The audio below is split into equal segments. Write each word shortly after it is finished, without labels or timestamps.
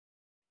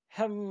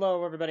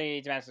Hello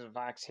everybody, Massive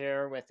Fox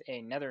here with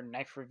another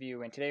knife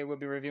review, and today we'll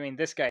be reviewing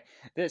this guy.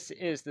 This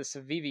is the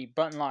CIVIVI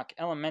button lock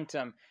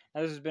Elementum.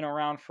 Now this has been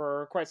around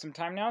for quite some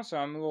time now, so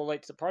I'm a little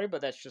late to the party,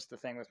 but that's just the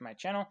thing with my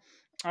channel.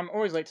 I'm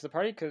always late to the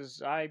party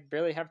because I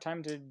barely have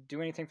time to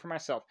do anything for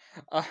myself.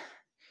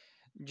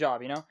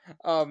 Job, you know?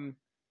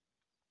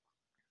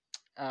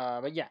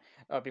 But yeah,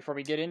 before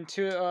we get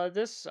into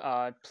this,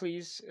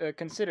 please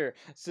consider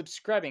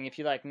subscribing if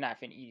you like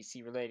knife and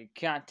EDC related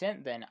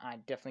content. Then I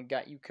definitely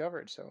got you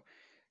covered. So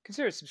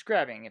consider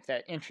subscribing if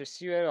that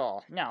interests you at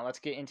all. Now let's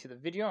get into the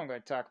video. I'm going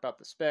to talk about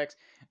the specs,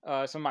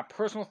 some of my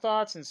personal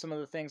thoughts, and some of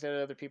the things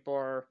that other people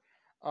are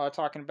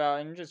talking about,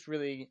 and just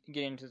really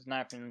get into the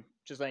knife and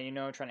just letting you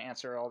know, trying to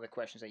answer all the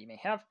questions that you may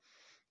have.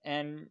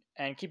 And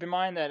keep in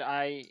mind that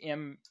I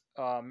am,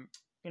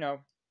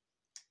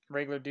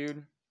 regular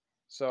dude.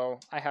 So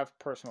I have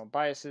personal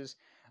biases,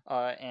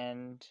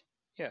 and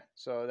yeah,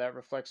 so that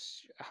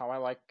reflects how I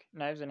like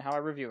knives and how I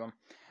review them.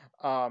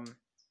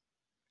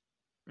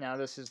 Now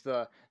this is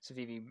the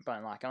CIVIVI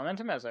button lock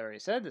Elementum, as I already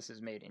said. This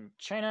is made in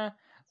China,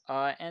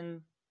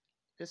 and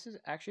this is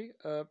actually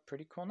a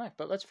pretty cool knife.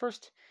 But let's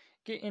first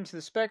get into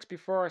the specs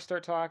before I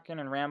start talking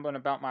and rambling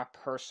about my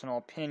personal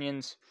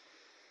opinions.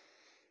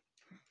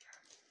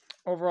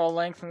 Overall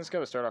length in this guy,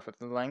 let's start off with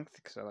the length,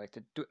 because I like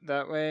to do it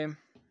that way.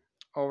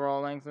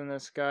 Overall length in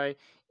this guy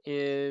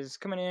is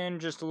coming in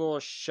just a little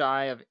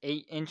shy of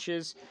 8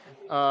 inches.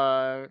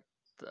 The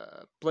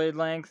blade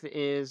length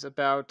is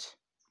about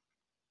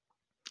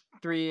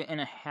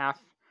 3.5,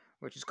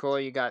 which is cool.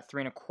 You got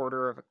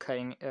 3.25 of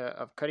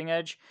a cutting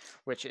edge,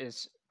 which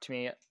is to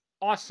me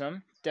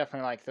awesome.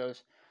 Definitely like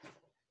those.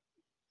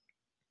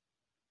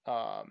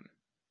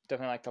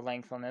 Definitely like the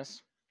length on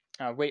this.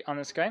 Weight on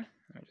this guy.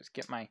 Let me just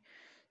get my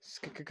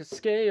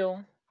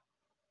scale.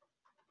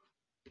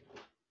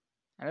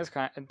 And this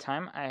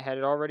time, I had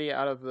it already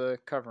out of the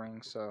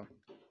covering, so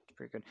it's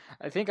pretty good.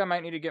 I think I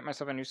might need to get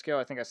myself a new scale.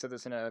 I think I said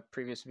this in a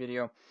previous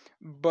video,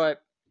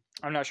 but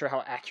I'm not sure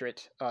how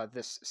accurate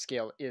this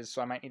scale is,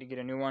 so I might need to get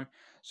a new one.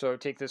 So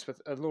take this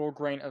with a little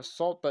grain of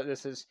salt, but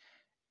this is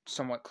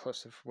somewhat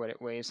close to what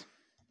it weighs.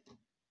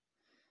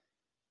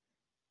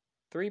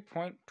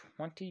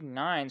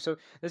 3.29. So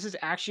this is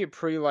actually a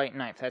pretty light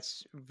knife.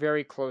 That's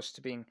very close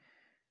to being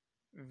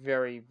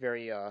very,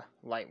 very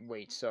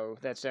lightweight. So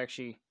that's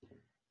actually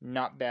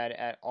not bad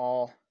at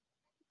all.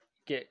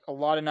 Get a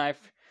lot of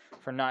knife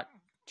for not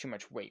too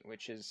much weight,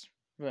 which is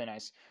really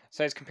nice.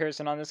 Size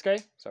comparison on this guy.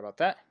 Sorry about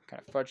that.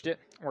 Kind of fudged it.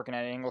 Working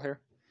at an angle here.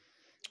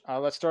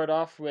 Let's start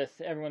off with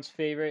everyone's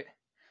favorite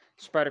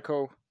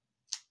Spyderco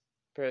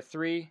Pair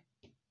 3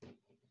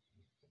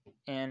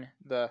 and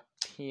the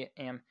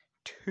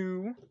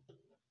PM2.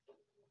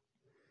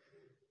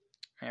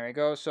 There we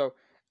go. So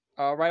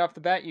right off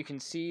the bat, you can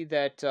see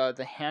that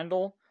the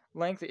handle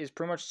length is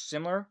pretty much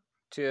similar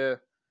to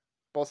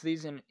both of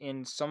these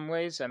in some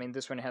ways. I mean,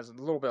 this one has a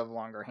little bit of a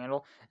longer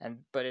handle,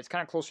 but it's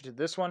kind of closer to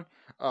this one.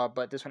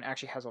 But this one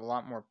actually has a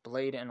lot more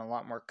blade and a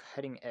lot more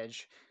cutting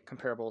edge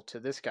comparable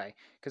to this guy.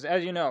 Because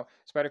as you know,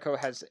 Spyderco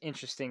has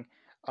interesting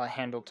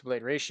handle to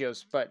blade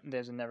ratios, but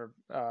those never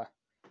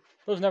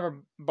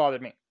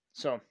bothered me.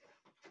 So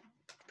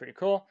pretty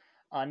cool.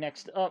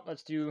 Next up,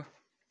 let's do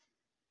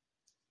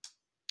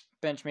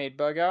Benchmade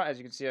bug out. As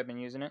you can see, I've been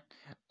using it.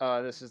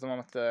 This is the one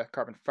with the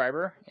carbon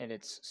fiber, and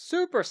it's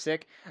super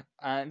sick.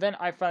 Then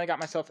I finally got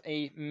myself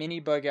a mini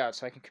bug out,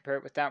 so I can compare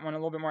it with that one a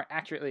little bit more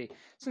accurately.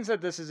 Since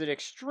that this is an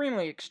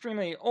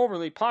extremely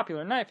overly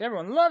popular knife,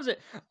 everyone loves it.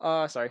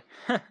 Sorry,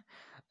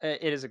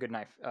 it is a good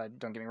knife.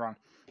 Don't get me wrong.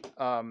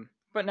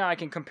 But now I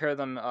can compare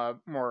them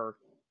more.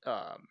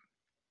 I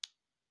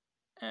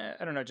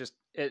don't know.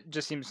 It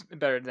just seems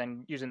better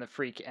than using the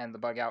Freak and the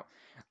bug out.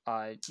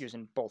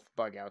 Using both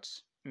bug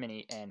outs,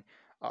 mini and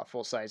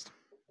full-sized,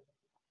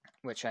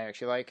 which I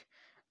actually like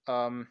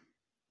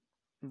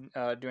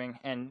doing.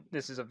 And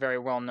this is a very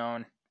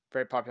well-known,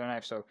 very popular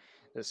knife, so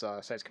this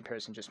size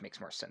comparison just makes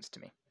more sense to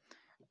me.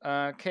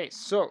 Okay,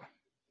 so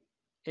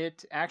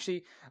it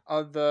actually,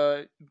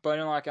 the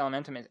button lock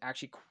Elementum is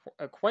actually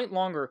quite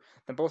longer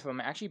than both of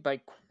them, actually by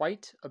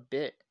quite a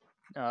bit.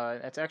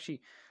 That's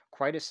actually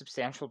quite a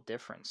substantial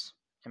difference,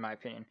 in my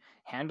opinion.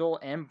 Handle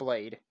and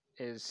blade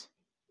is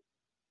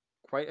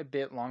quite a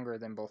bit longer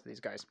than both of these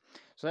guys.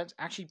 So that's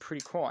actually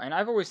pretty cool. And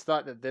I've always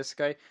thought that this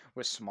guy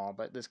was small,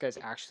 but this guy's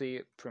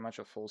actually pretty much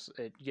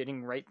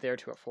getting right there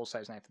to a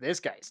full-size knife. This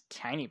guy is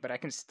tiny, but I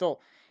can still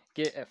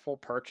get a full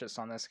purchase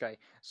on this guy.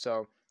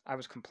 So I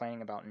was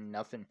complaining about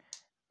nothing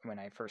when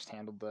I first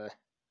handled the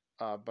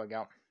bug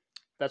out.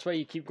 That's why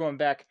you keep going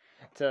back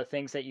to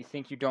things that you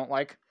think you don't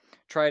like.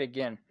 Try it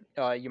again.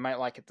 You might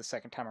like it the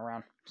second time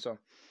around. So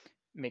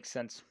makes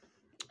sense.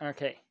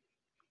 Okay.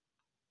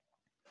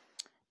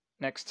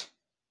 Next,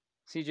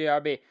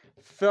 CJRB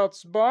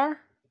Feldspar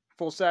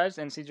full size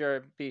and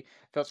CJRB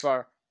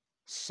Feldspar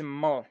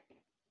small.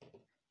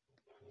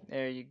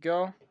 There you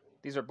go.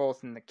 These are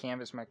both in the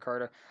canvas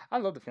micarta. I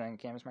love the feeling of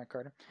canvas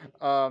micarta.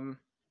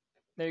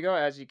 There you go.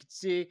 As you can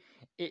see,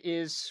 it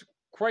is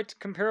quite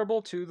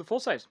comparable to the full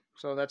size.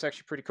 So that's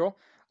actually pretty cool.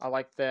 I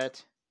like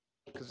that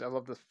because I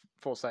love the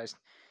full size.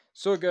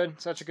 So good,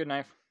 such a good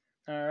knife.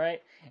 All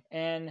right,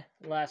 and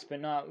last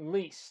but not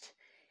least,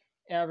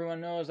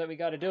 everyone knows that we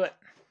got to do it.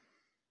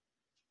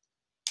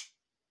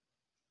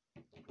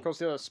 Cold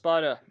Steel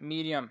Espada,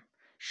 medium,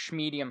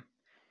 schmedium.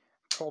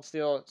 Cold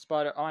Steel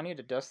Espada. Oh, I need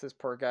to dust this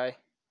poor guy.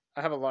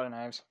 I have a lot of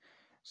knives,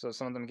 so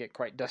some of them get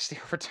quite dusty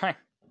over time.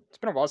 It's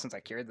been a while since I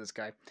carried this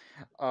guy.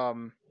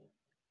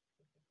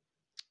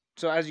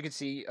 So as you can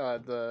see,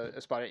 the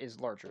Espada is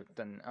larger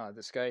than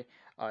this guy.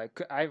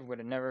 I would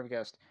have never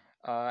guessed.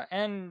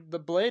 And the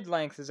blade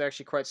length is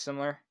actually quite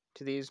similar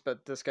to these,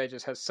 but this guy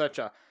just has such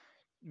a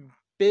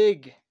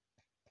big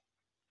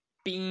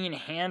bean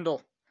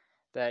handle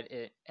that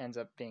it ends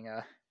up being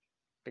a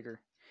bigger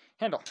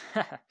handle.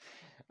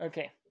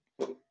 Okay.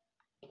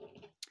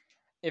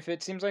 If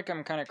it seems like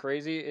I'm kind of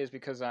crazy, is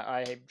because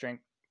I drink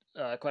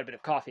quite a bit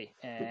of coffee,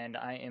 and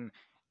I am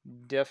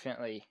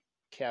definitely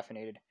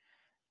caffeinated.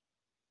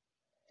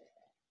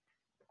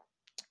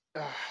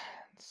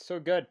 So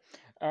good.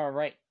 All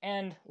right,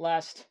 and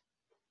last,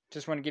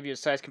 just want to give you a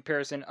size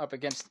comparison up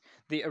against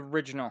the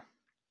original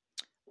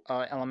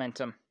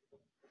Elementum.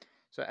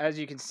 So as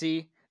you can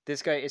see,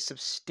 this guy is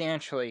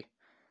substantially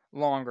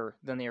longer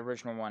than the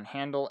original one.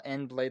 Handle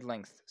and blade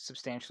length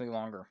substantially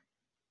longer.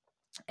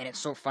 And it's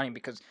so funny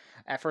because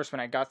at first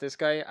when I got this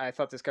guy, I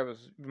thought this guy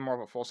was more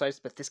of a full size,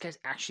 but this guy's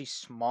actually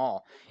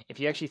small. If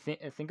you actually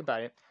think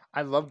about it,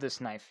 I love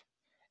this knife.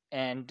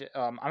 And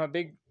I'm a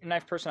big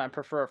knife person. I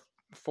prefer a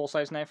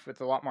full-size knife with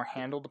a lot more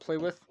handle to play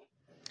with.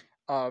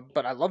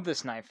 But I love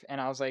this knife.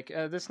 And I was like,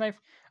 this knife,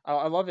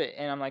 I love it.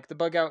 And I'm like, the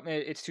bug out,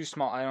 it's too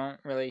small. I don't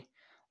really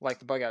like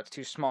the bug out. It's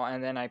too small.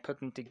 And then I put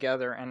them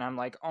together, and I'm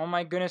like, oh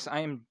my goodness, I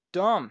am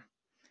dumb.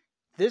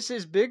 This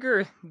is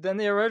bigger than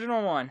the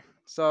original one.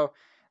 So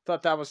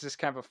thought that was just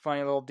kind of a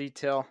funny little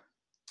detail.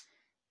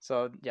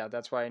 So yeah,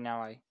 that's why now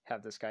I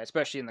have this guy,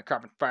 especially in the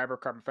carbon fiber.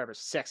 Carbon fiber is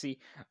sexy.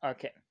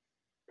 Okay.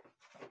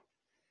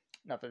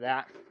 Enough of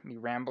that, me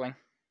rambling.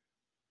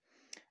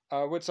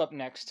 What's up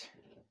next?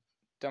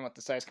 Done with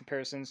the size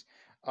comparisons.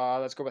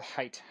 Let's go with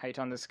height. Height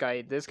on this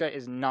guy. This guy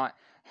is not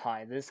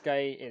high. This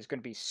guy is going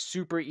to be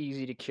super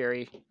easy to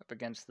carry up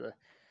against the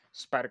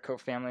Spyderco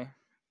family.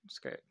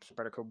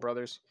 Spyderco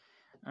brothers.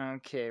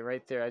 Okay,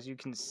 right there. As you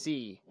can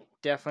see,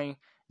 definitely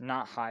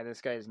not high.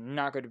 This guy is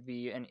not going to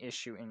be an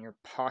issue in your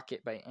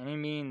pocket by any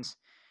means.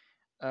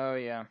 Oh,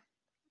 yeah.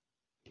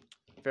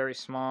 Very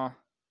small.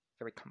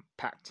 Very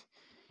compact.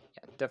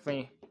 Yeah,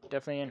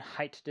 definitely in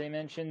height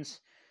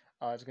dimensions.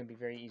 It's going to be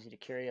very easy to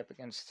carry up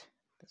against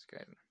this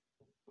guy.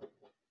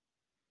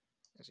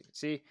 As you can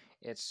see,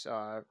 it's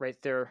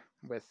right there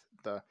with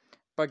the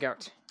bug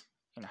out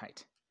in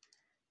height.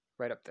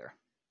 Right up there.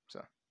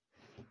 So,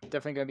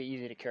 definitely going to be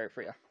easy to carry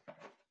for you.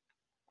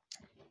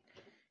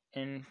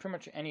 In pretty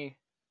much any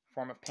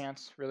form of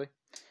pants, really.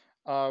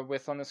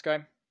 Width on this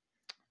guy.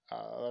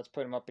 Let's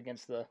put him up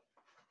against the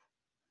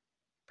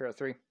pair of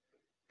 3.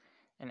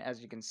 And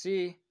as you can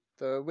see,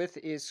 the width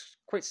is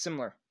quite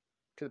similar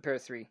to the pair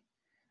of 3.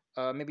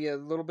 Maybe a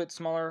little bit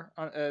slimmer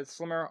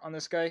on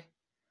this guy,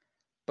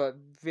 but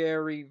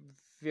very,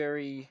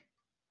 very,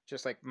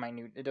 just like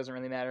minute. It doesn't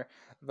really matter.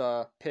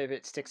 The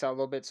pivot sticks out a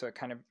little bit, so it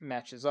kind of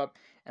matches up,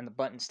 and the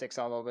button sticks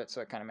out a little bit,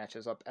 so it kind of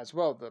matches up as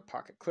well. The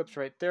pocket clips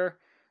right there,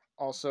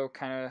 also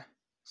kind of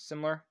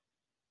similar.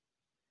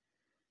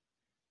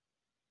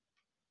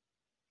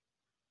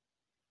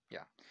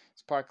 Yeah,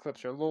 these pocket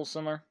clips are a little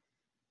similar.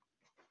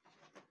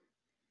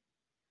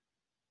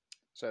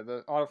 So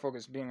the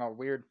autofocus being all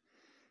weird.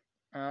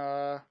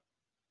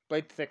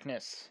 Blade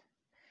thickness.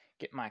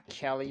 Get my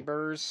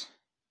calibers.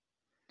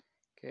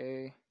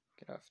 Okay,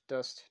 get off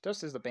dust.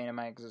 Dust is the bane of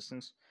my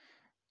existence.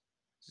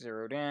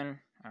 Zeroed in.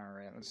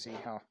 Alright, let's see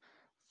how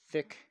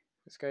thick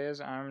this guy is.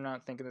 I'm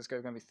not thinking this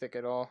guy's going to be thick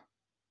at all.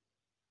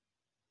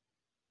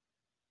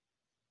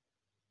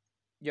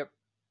 Yep.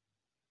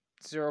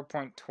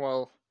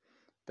 0.12.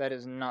 That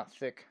is not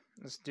thick.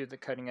 Let's do the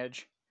cutting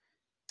edge.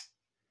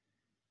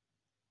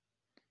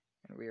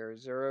 And we are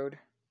zeroed.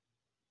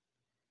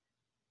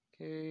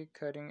 Okay,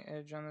 cutting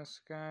edge on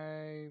this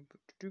guy.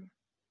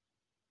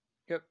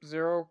 Yep,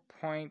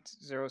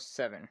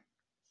 0.07.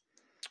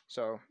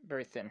 So,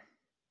 very thin.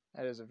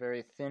 That is a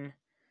very thin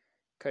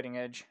cutting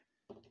edge.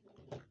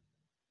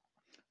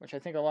 Which I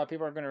think a lot of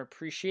people are going to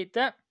appreciate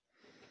that.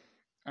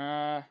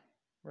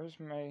 Where's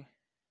my...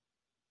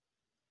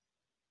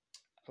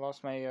 I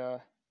lost my...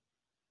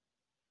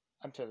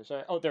 I'm totally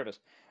sorry. Oh, there it is.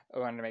 I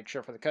wanted to make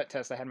sure for the cut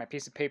test I had my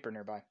piece of paper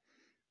nearby.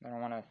 I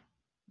don't want to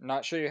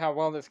not show you how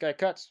well this guy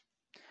cuts.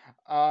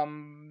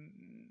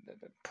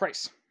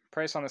 Price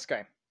on this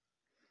guy.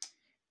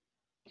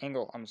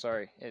 Angle. I'm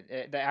sorry.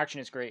 The action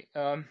is great.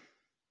 The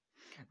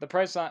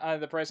price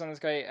on this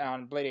guy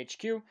on Blade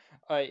HQ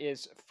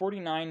is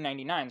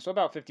 $49.99, so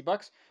about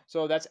 $50.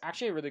 So that's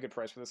actually a really good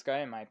price for this guy,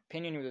 in my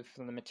opinion.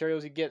 From the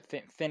materials you get,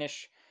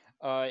 finish,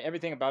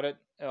 everything about it.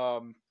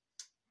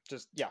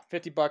 Just yeah,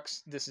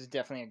 $50. This is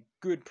definitely a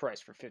good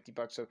price for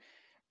 $50. So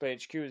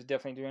Blade HQ is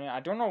definitely doing it.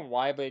 I don't know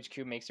why Blade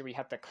HQ makes it where you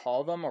have to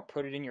call them or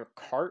put it in your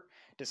cart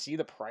to see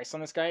the price on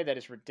this guy. That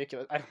is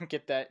ridiculous. I don't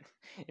get that.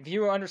 If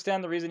you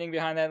understand the reasoning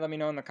behind that, let me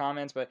know in the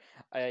comments. But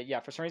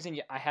yeah, for some reason,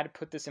 I had to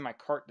put this in my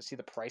cart to see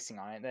the pricing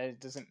on it. That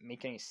doesn't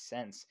make any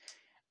sense.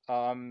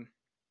 You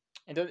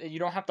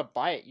don't have to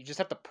buy it. You just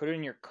have to put it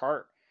in your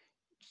cart.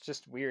 It's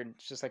just weird.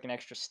 It's just like an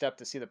extra step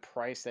to see the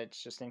price.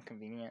 That's just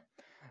inconvenient.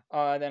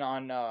 Then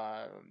on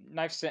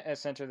Knife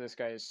Center, this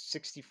guy is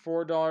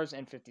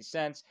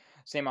 $64.50.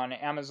 Same on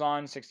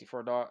Amazon,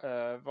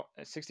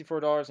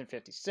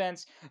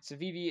 $64.50.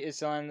 CIVIVI is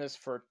selling this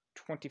for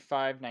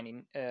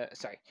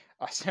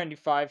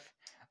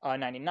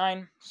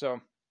 $75.99. So,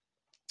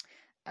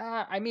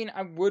 I mean,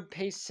 I would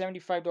pay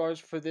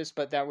 $75 for this,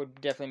 but that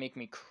would definitely make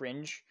me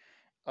cringe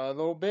a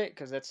little bit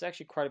because that's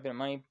actually quite a bit of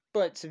money.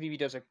 But CIVIVI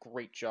does a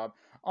great job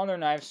on their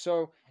knives,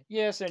 so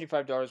yeah,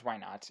 $75. Why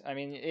not? I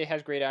mean, it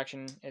has great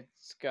action.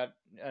 It's got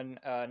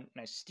a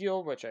nice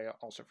steel, which I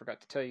also forgot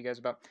to tell you guys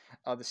about.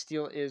 The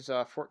steel is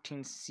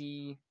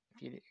 14C.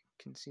 If you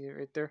can see it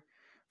right there,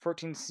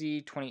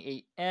 14C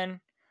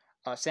 28N.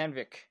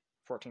 Sandvik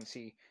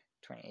 14C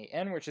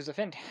 28N, which is a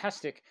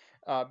fantastic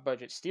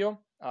budget steel.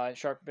 It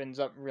sharpens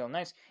up real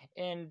nice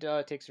and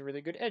takes a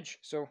really good edge.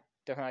 So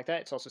definitely like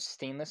that. It's also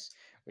stainless,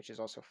 which is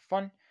also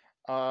fun.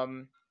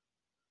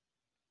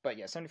 But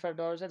yeah,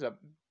 $75, that's a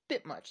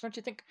bit much, don't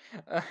you think?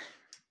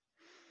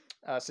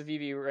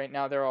 CIVIVI right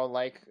now, they're all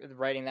like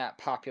riding that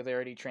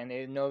popularity train.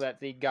 They know that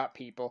they got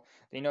people.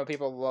 They know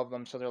people love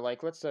them, so they're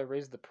like, let's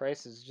raise the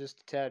prices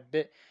just a tad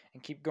bit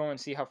and keep going,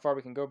 see how far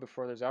we can go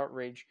before there's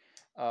outrage.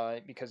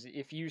 Because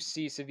if you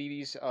see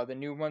CIVIVI's, the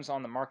new ones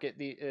on the market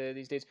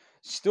these days,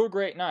 still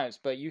great knives,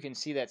 but you can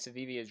see that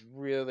CIVIVI is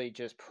really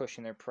just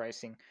pushing their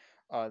pricing.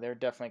 They're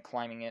definitely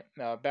climbing it.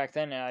 Back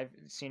then, I've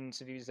seen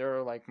CIVIVI's,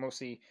 they're like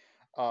mostly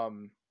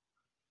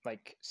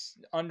like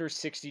under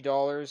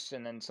 $60,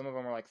 and then some of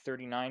them are like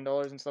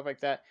 $39 and stuff like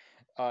that.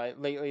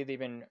 Lately, they've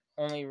been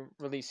only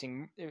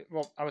releasing,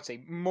 well, I would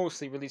say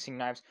mostly releasing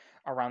knives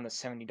around the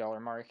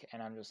 $70 mark,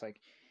 and I'm just like,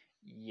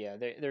 yeah,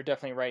 they're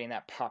definitely riding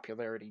that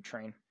popularity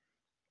train.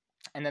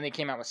 And then they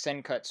came out with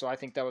Sencut, so I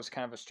think that was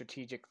kind of a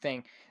strategic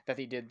thing that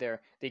they did there.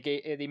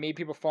 They made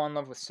people fall in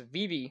love with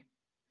CIVIVI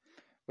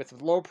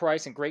with low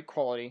price and great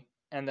quality,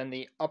 and then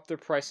they upped their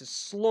prices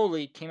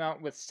slowly, came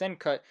out with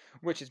Sencut,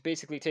 which is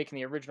basically taking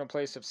the original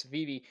place of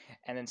CIVIVI,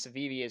 and then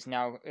CIVIVI is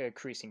now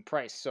increasing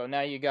price. So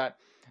now you got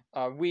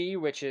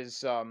which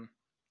is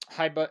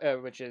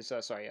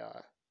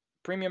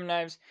premium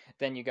knives.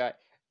 Then you got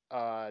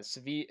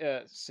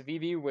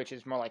CIVIVI, which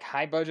is more like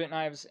high budget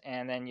knives,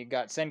 and then you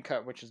got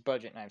Sencut, which is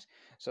budget knives.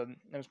 So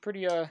it was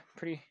pretty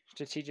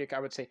strategic, I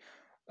would say,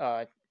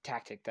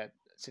 tactic that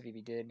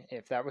CIVIVI did.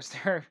 If that was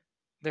their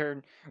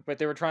what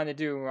they were trying to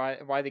do,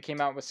 why they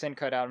came out with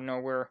Sencut out of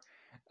nowhere,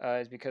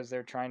 is because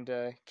they're trying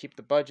to keep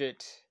the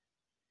budget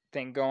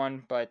thing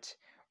going, but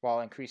while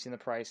increasing the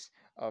price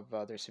of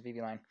their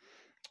CIVIVI line.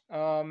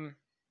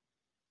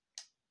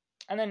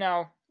 And then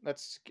now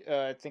let's.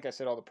 I think I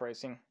said all the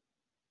pricing.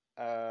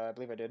 I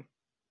believe I did.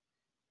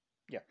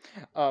 Yeah.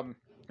 Now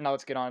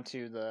let's get on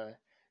to the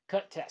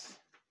cut test.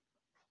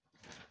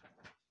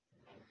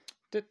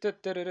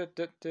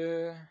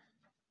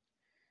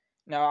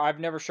 Now, I've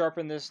never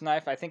sharpened this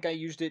knife. I think I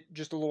used it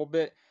just a little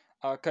bit.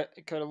 Cut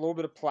a little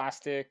bit of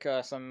plastic,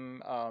 probably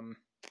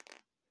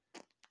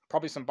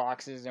some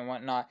boxes and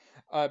whatnot.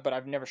 But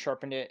I've never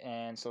sharpened it,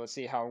 and so let's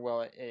see how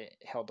well it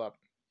held up.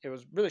 It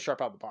was really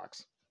sharp out of the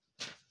box.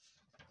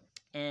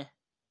 There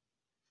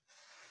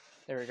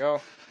we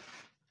go.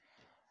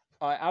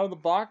 Out of the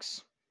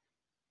box,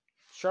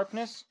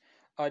 sharpness,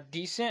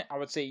 decent. I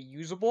would say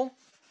usable.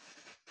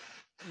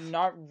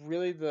 Not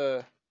really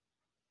the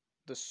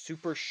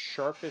super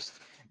sharpest.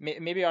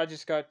 Maybe I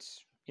just got,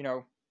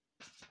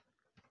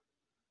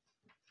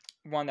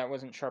 one that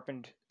wasn't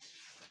sharpened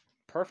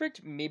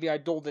perfect. Maybe I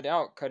doled it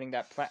out cutting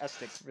that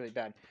plastic really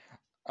bad.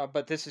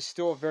 But this is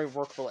still a very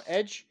workable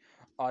edge.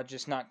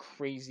 Just not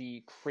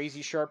crazy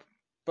sharp.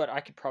 But I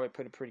could probably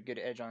put a pretty good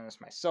edge on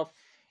this myself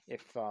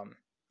if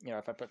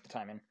if I put the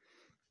time in.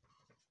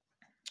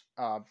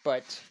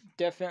 But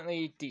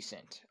definitely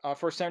decent.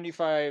 For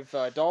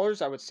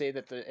 $75, I would say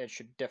that the edge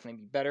should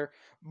definitely be better.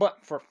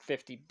 But for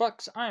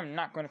 $50, I'm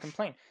not going to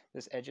complain.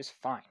 This edge is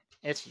fine.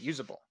 It's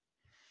usable.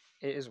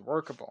 It is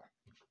workable.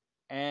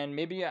 And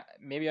maybe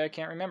I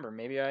can't remember.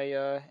 Maybe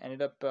I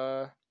ended up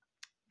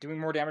doing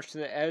more damage to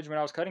the edge when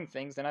I was cutting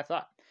things than I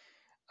thought.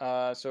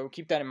 So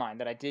keep that in mind,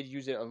 that I did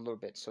use it a little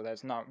bit. So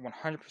that's not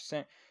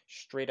 100%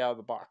 straight out of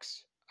the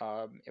box.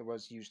 It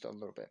was used a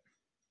little bit.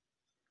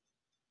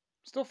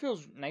 Still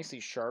feels nicely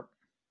sharp.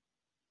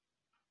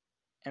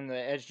 And the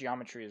edge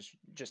geometry is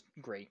just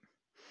great.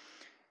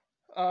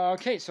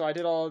 Okay, so I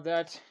did all of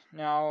that.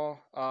 Now,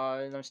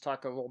 let's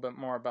talk a little bit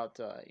more about,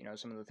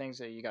 some of the things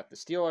that you got. The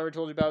steel I already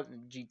told you about, the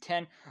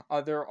G10.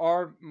 There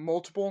are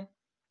multiple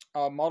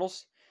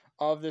models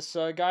of this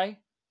guy.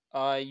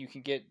 You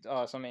can get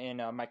some in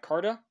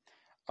micarta.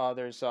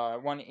 There's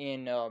one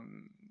in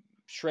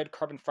shred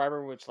carbon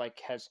fiber, which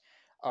has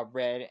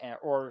red,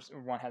 or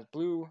one has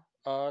blue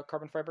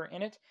carbon fiber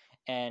in it,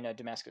 and a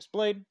Damascus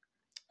blade.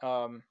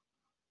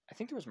 I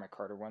think there was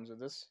micarta ones of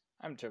this.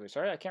 I'm terribly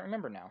sorry, I can't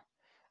remember now.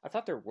 I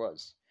thought there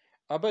was.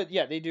 But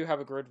yeah, they do have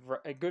a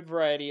good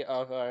variety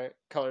of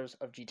colors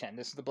of G10.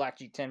 This is the black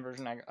G10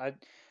 version.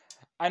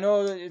 I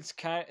know that it's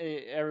kind of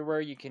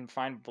everywhere you can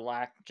find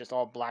black, just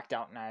all blacked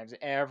out knives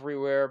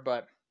everywhere,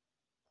 but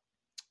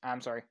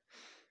I'm sorry.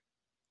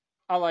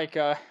 I like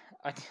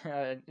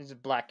it's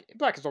black.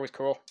 Black is always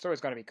cool. It's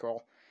always gonna be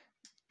cool.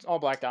 It's all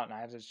blacked out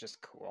knives. It's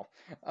just cool.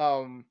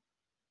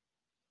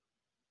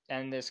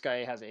 And this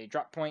guy has a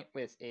drop point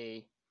with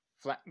a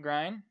flat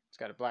grind. It's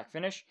got a black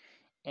finish,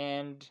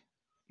 and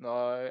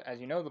as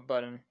you know, the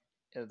button,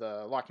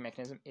 the locking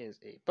mechanism is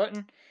a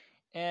button,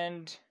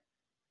 and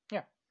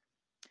yeah,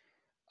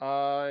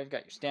 you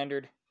got your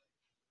standard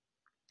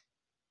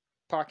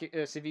pocket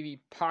CIVIVI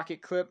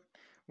pocket clip,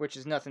 which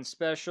is nothing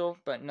special,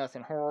 but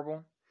nothing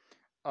horrible.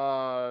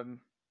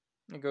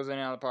 It goes in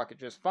and out of the pocket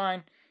just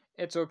fine.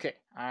 It's okay.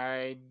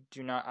 I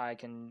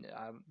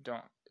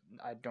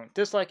don't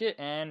dislike it,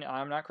 and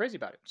I'm not crazy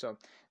about it, so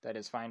that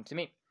is fine to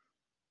me.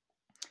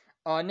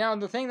 Now,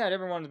 the thing that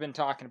everyone's been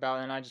talking about,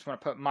 and I just want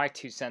to put my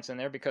 2 cents in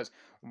there, because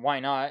why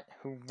not?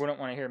 Who wouldn't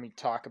want to hear me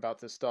talk about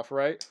this stuff,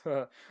 right?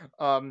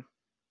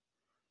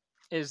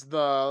 Is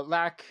the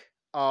lack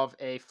of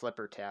a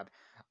flipper tab.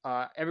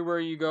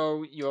 Everywhere you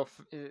go, you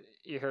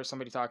hear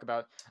somebody talk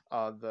about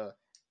the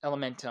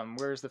Elementum.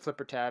 Where's the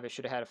flipper tab? It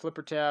should have had a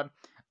flipper tab.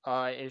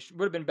 It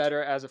would have been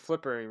better as a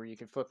flipper, where you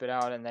could flip it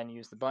out and then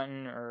use the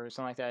button or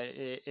something like that.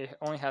 It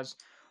only has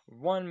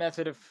one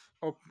method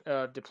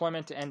of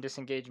deployment and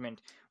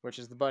disengagement, which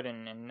is the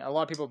button, and a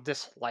lot of people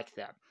dislike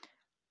that.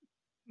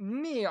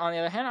 Me, on the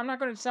other hand, I'm not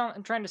going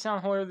to trying to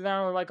sound holier than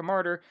thou like a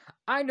martyr.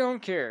 I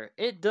don't care.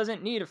 It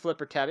doesn't need a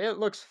flipper tab. It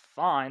looks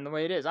fine the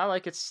way it is. I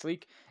like its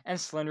sleek and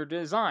slender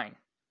design.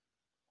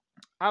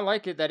 I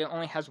like it that it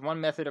only has one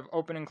method of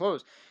open and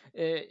close.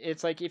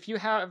 It's like if you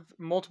have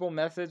multiple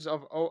methods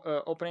of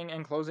opening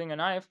and closing a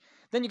knife,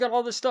 then you got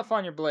all this stuff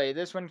on your blade.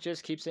 This one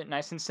just keeps it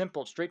nice and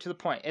simple, straight to the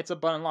point. It's a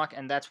button lock,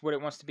 and that's what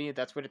it wants to be.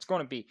 That's what it's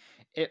going to be.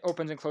 It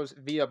opens and closes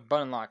via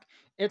button lock.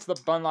 It's the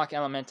button lock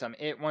Elementum.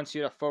 It wants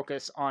you to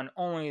focus on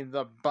only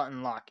the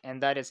button lock,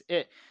 and that is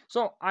it.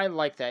 So I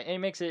like that. It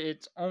makes it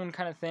its own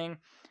kind of thing.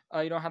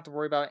 You don't have to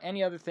worry about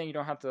any other thing. You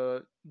don't have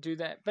to do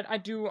that. But I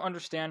do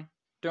understand.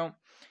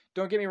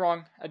 Don't get me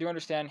wrong, I do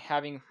understand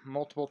having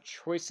multiple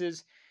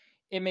choices.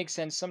 It makes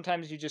sense.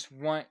 Sometimes you just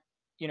want,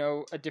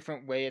 a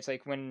different way. It's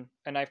like when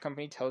a knife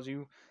company tells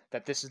you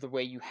that this is the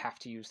way you have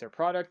to use their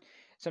product.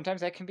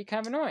 Sometimes that can be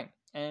kind of annoying.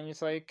 And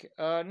it's like,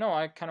 no,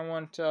 I kind of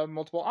want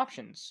multiple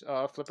options.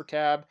 Flipper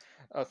tab,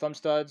 thumb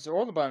studs,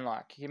 or the button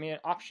lock. Give me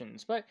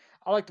options. But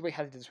I like the way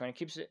how they did this one. It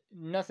keeps it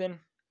nothing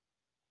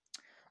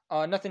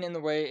in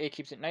the way. It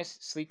keeps it nice,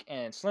 sleek,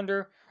 and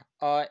slender.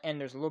 And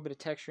there's a little bit of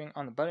texturing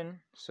on the button,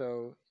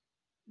 so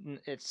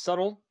it's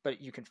subtle,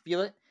 but you can feel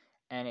it,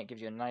 and it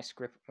gives you a nice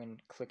grip when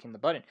clicking the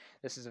button.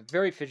 This is a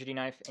very fidgety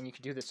knife, and you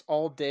can do this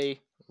all day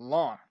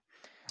long.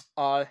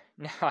 Now,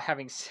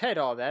 having said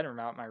all that,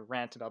 about my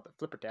rant about the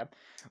flipper tab,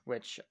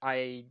 which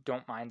I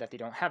don't mind that they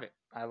don't have it.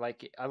 I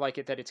like it. I like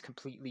it that it's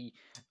completely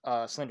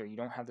slender. You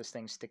don't have this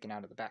thing sticking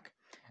out of the back.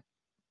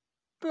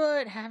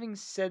 But having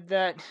said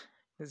that,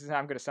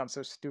 I'm going to sound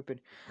so stupid.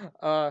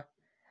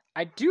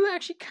 I do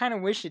actually kind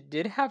of wish it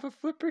did have a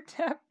flipper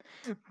tab,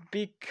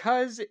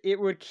 because it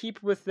would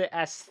keep with the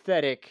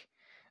aesthetic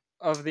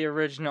of the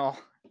original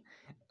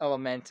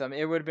Elementum.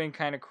 It would have been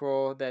kind of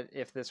cool that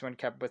if this one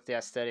kept with the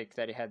aesthetic,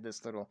 that it had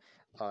this little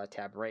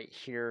tab right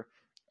here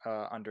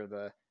under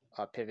the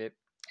pivot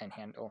and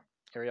handle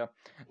area.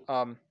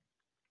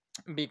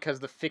 Because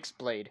the fixed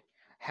blade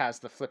has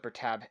the flipper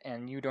tab,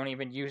 and you don't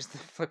even use the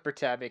flipper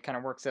tab. It kind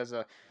of works as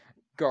a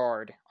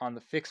guard on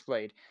the fixed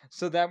blade,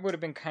 so that would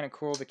have been kind of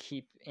cool to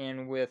keep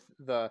in with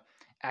the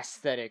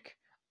aesthetic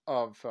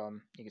of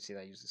you can see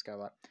that I use this guy a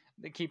lot.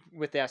 They keep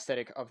with the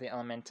aesthetic of the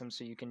Elementum,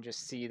 so you can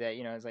just see that,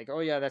 it's like,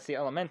 oh yeah, that's the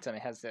Elementum.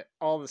 It has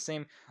all the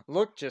same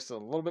look, just a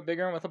little bit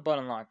bigger and with a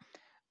button lock.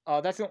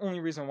 That's the only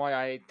reason why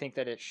I think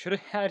that it should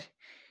have had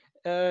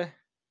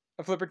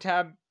a flipper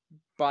tab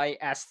by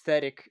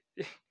aesthetic.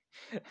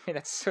 I mean,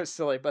 that's so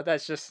silly, but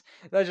that's just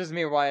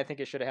me why I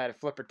think it should have had a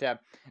flipper tab,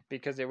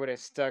 because it would have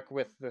stuck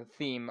with the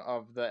theme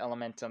of the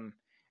Elementum,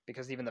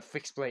 because even the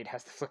fixed blade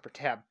has the flipper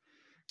tab.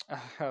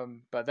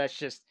 But that's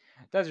just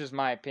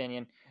my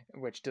opinion,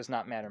 which does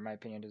not matter. My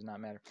opinion does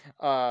not matter.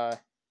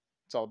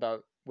 It's all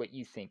about what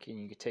you think, and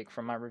you can take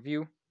from my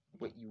review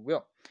what you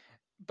will.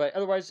 But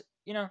otherwise,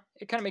 it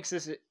kind of makes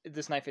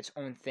this knife its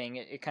own thing.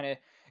 It kind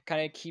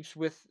of keeps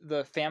with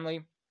the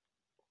family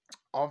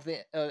of the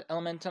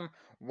Elementum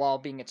while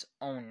being its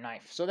own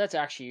knife. So that's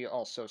actually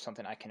also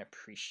something I can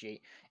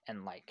appreciate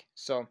and like.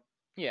 So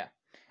yeah,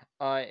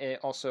 it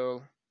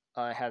also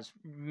has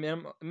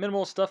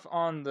minimal stuff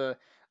on the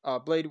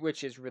blade,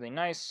 which is really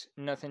nice.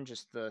 Nothing,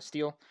 just the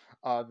steel.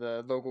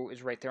 The logo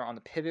is right there on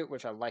the pivot,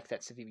 which I like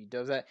that CIVIVI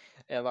does that.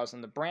 It allows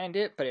them to brand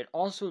it, but it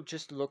also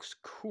just looks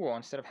cool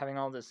instead of having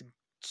all this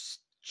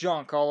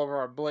junk all over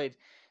our blade.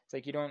 It's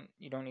like you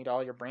don't need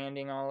all your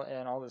branding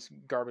all this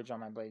garbage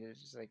on my blade.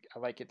 It's just like I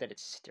like it that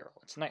it's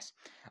sterile. It's nice.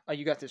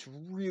 You got this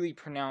really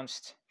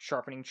pronounced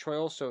sharpening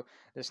choil, so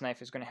this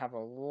knife is going to have a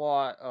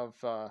lot of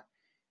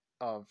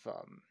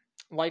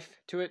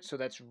life to it, so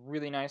that's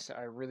really nice.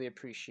 I really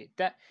appreciate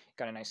that.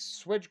 Got a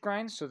nice swedge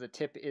grind, so the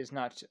tip is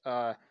not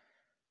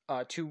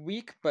too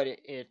weak, but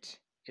it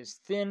is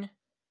thin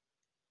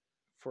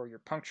for your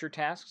puncture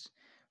tasks,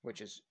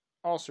 which is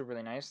also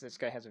really nice. This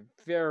guy has a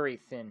very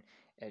thin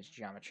edge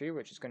geometry,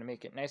 which is going to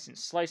make it nice and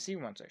slicey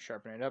once I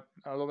sharpen it up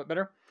a little bit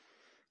better.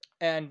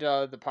 And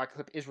the pocket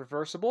clip is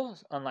reversible,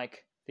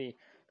 unlike the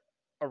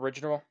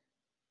original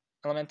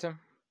Elementum,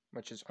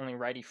 which is only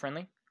righty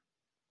friendly.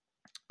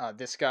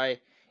 This guy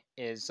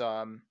is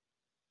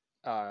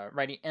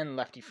righty and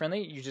lefty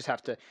friendly. You just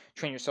have to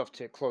train yourself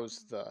to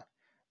close the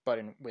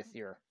button with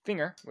your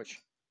finger, which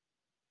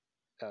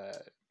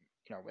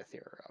with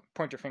your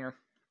pointer finger,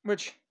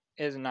 which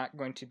is not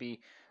going to be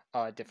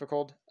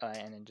difficult,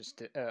 and then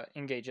just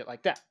engage it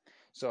like that.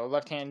 So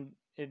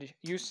left-handed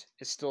use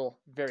is still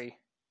very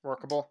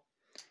workable,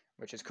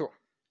 which is cool.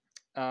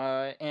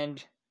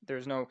 And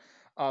there's no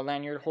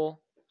lanyard hole,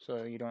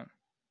 so you don't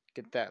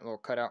get that little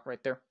cutout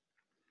right there.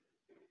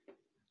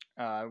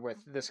 With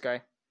this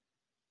guy,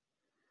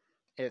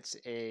 it's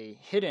a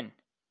hidden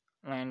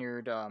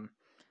lanyard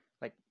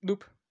like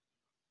loop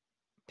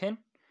pin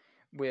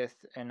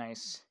with a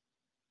nice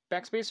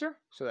backspacer,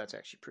 so that's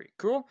actually pretty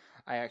cool.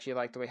 I actually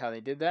like the way how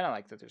they did that. I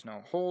like that there's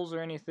no holes or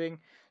anything,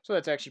 so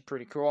that's actually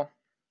pretty cool.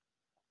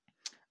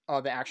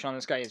 The action on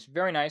this guy is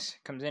very nice.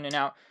 Comes in and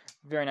out,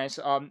 very nice.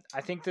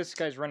 I think this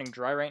guy's running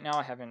dry right now.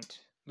 I haven't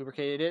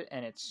lubricated it,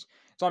 and it's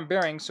on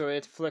bearing, so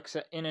it flicks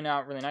in and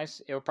out really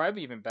nice. It'll probably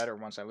be even better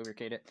once I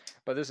lubricate it,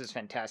 but this is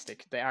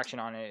fantastic. The action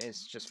on it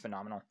is just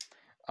phenomenal.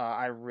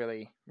 I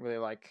really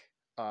like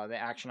the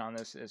action on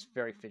this. It's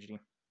very fidgety,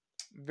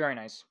 very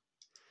nice.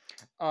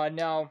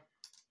 Now,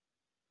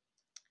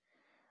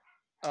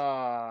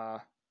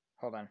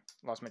 hold on,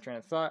 lost my train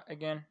of thought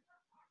again.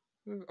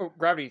 Oh,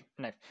 gravity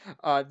knife.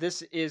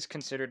 This is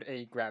considered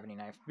a gravity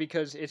knife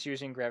because it's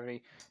using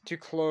gravity to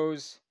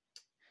close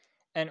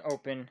and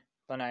open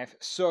the knife.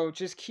 So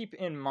just keep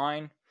in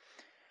mind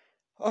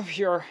of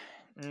your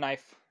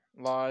knife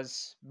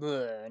laws,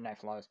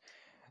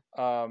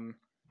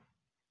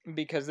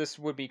 because this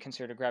would be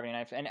considered a gravity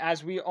knife. And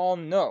as we all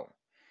know,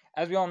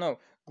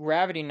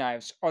 gravity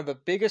knives are the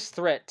biggest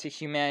threat to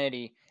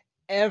humanity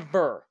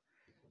ever.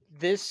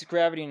 This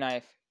gravity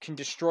knife can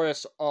destroy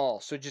us all,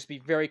 so just be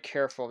very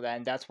careful of that,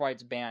 and that's why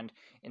it's banned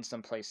in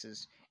some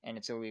places, and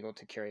it's illegal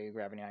to carry a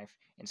gravity knife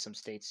in some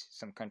states,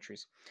 some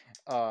countries,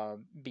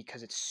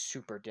 because it's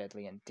super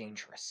deadly and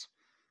dangerous.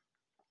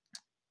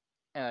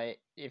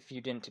 If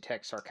you didn't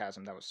detect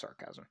sarcasm, that was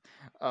sarcasm.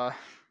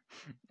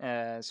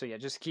 So yeah,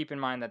 just keep in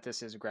mind that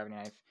this is a gravity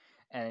knife,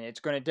 and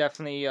it's going to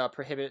definitely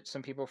prohibit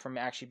some people from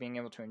actually being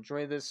able to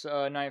enjoy this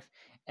knife,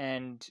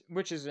 and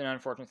which is an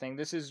unfortunate thing.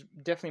 This is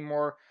definitely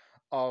more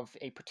of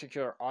a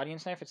particular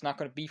audience knife. It's not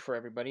going to be for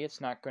everybody. It's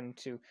not going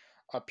to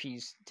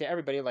appease to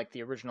everybody like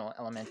the original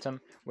Elementum,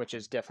 which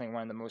is definitely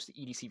one of the most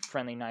EDC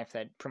friendly knife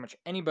that pretty much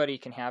anybody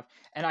can have,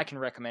 and I can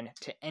recommend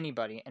to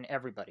anybody and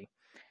everybody.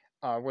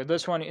 Where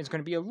this one is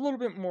going to be a little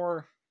bit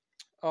more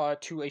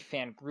to a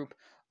fan group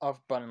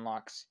of button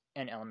locks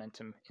and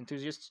Elementum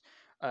enthusiasts.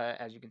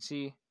 As you can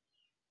see,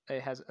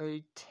 it has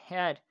a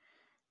tad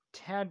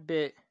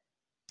bit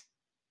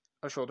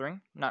of shouldering,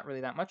 not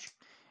really that much.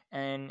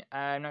 And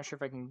I'm not sure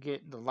if I can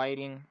get the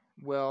lighting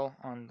well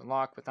on the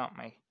lock without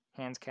my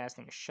hands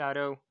casting a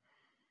shadow.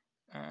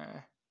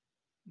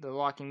 The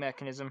locking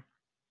mechanism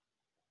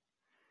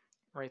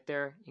right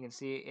there, you can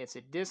see it's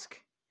a disc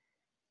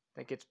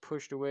that gets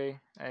pushed away.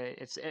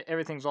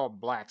 Everything's all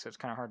black, so it's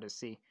kind of hard to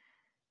see.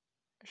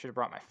 I should have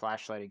brought my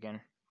flashlight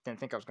again. Didn't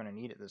think I was going to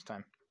need it this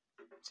time.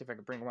 Let's see if I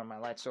can bring one of my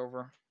lights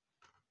over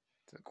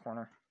to the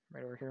corner,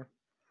 right over here.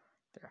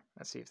 There,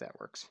 let's see if that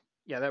works.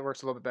 Yeah, that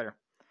works a little bit better.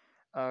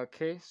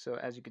 Okay, so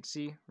as you can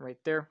see right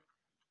there,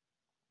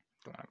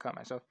 don't want to cut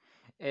myself.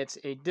 It's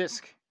a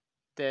disc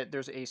that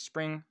there's a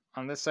spring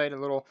on this side, a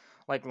little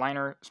like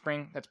liner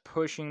spring that's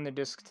pushing the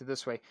disc to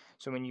this way.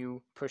 So when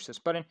you push this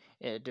button,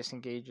 it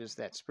disengages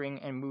that spring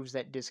and moves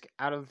that disc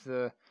out of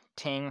the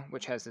tang,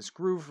 which has this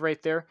groove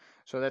right there.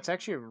 So that's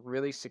actually a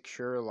really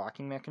secure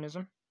locking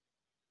mechanism.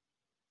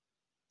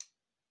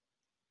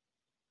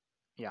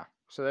 Yeah,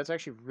 so that's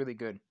actually really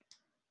good.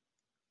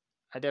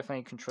 I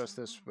definitely can trust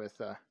this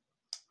with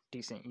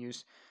decent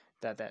use,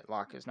 that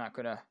lock is not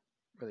going to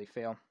really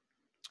fail.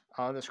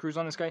 The screws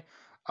on this guy,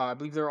 I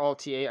believe they're all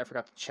T8. I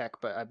forgot to check,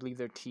 but I believe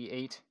they're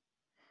T8,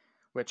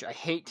 which I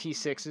hate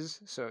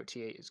T6s, so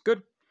T8 is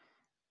good.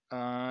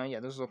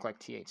 Yeah, those look like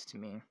T8s to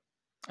me.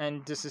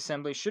 And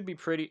disassembly should be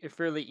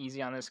fairly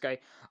easy on this guy.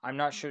 I'm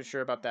not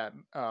sure about that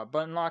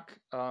button lock,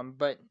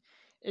 but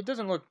it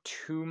doesn't look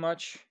too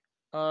much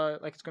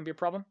like it's going to be a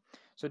problem.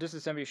 So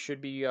disassembly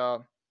should be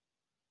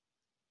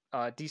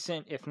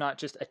decent, if not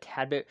just a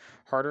tad bit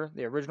harder.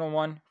 The original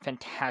one,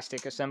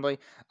 fantastic assembly.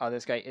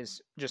 This guy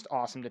is just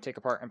awesome to take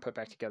apart and put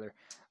back together.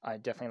 I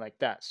definitely like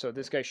that. So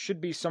this guy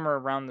should be somewhere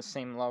around the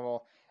same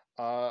level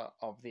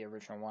of the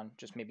original one,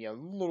 just maybe a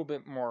little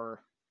bit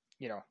more,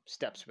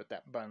 steps with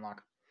that button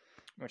lock,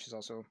 which is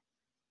also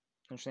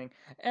interesting.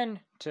 And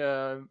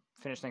to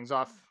finish things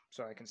off,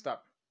 so I can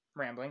stop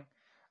rambling,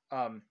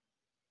 the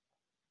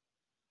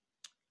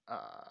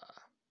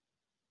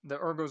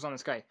ergos on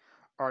this guy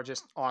are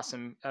just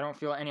awesome. I don't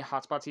feel any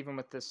hot spots even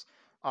with this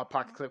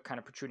pocket clip kind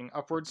of protruding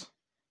upwards.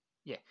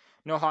 Yeah,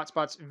 no hot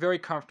spots. Very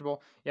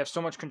comfortable. You have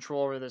so much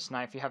control over this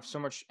knife. You have so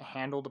much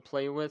handle to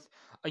play with.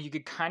 You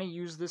could kind of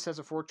use this as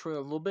a fork choil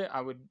a little bit.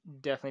 I would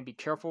definitely be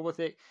careful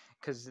with it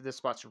because this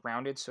spot's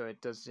rounded, so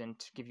it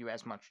doesn't give you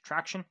as much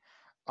traction.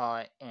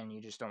 And you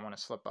just don't want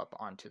to slip up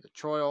onto the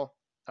choil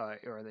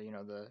or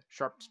the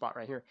sharp spot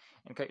right here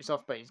and cut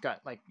yourself. But he's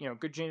got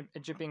good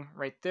jimping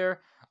right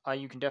there.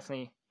 You can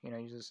definitely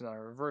use this in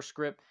a reverse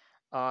grip.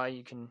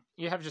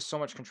 You have just so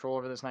much control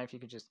over this knife. You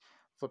could just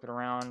flip it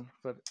around,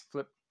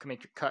 flip, can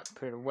make your cut,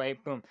 put it away,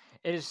 boom.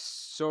 It is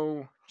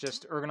so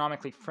just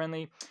ergonomically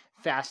friendly,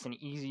 fast, and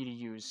easy to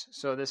use.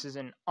 So this is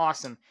an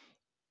awesome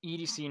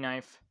EDC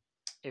knife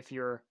if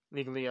you're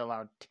legally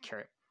allowed to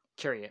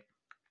carry it.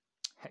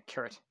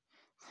 Carrot.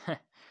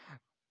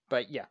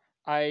 But yeah,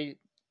 I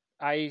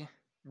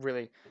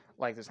really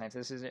like this knife.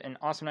 This is an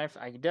awesome knife.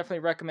 I definitely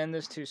recommend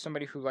this to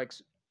somebody who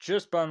likes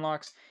just button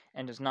locks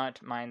and does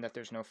not mind that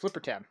there's no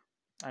flipper tab.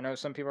 I know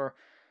some people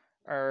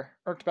are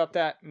irked about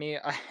that. Me,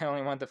 I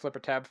only want the flipper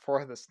tab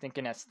for the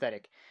stinking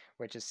aesthetic,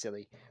 which is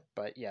silly.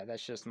 But yeah,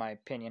 that's just my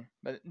opinion.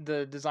 But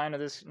the design of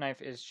this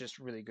knife is just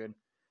really good,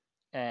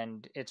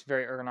 and it's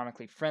very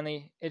ergonomically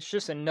friendly. It's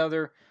just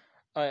another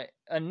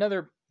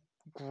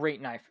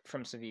great knife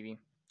from CIVIVI.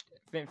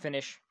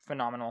 Finish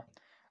phenomenal,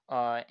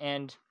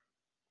 and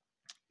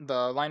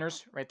the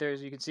liners right there,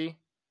 as you can see,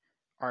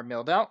 are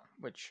milled out,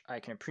 which I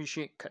can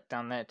appreciate. Cut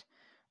down that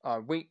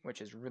weight,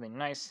 which is really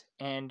nice,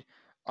 and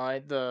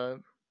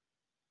the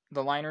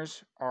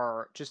liners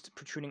are just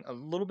protruding a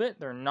little bit.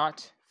 They're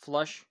not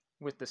flush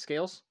with the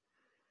scales,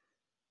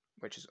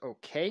 which is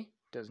okay.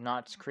 Does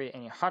not create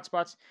any hot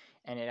spots,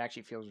 and it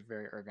actually feels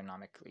very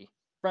ergonomically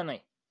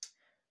friendly.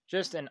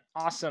 Just an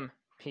awesome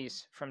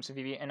piece from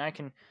CIVIVI, and I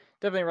can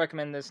definitely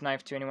recommend this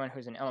knife to anyone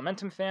who's an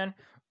Elementum fan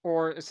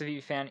or a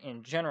CIVIVI fan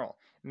in general.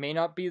 It may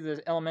not be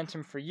the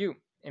Elementum for you.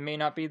 It may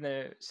not be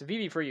the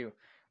CIVIVI for you,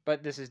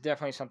 but this is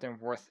definitely something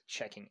worth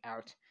checking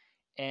out,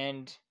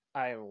 and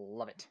I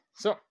love it.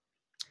 So,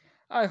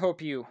 I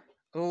hope you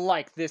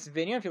like this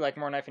video. If you like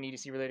more knife and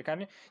EDC related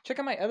content, check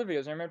out my other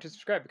videos, and remember to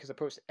subscribe because I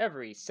post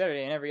every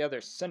Saturday and every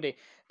other Sunday.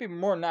 There'll be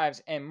more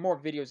knives and more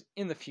videos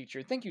in the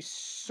future. Thank you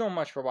so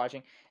much for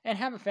watching, and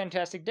have a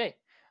fantastic day.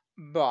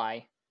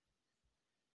 Bye.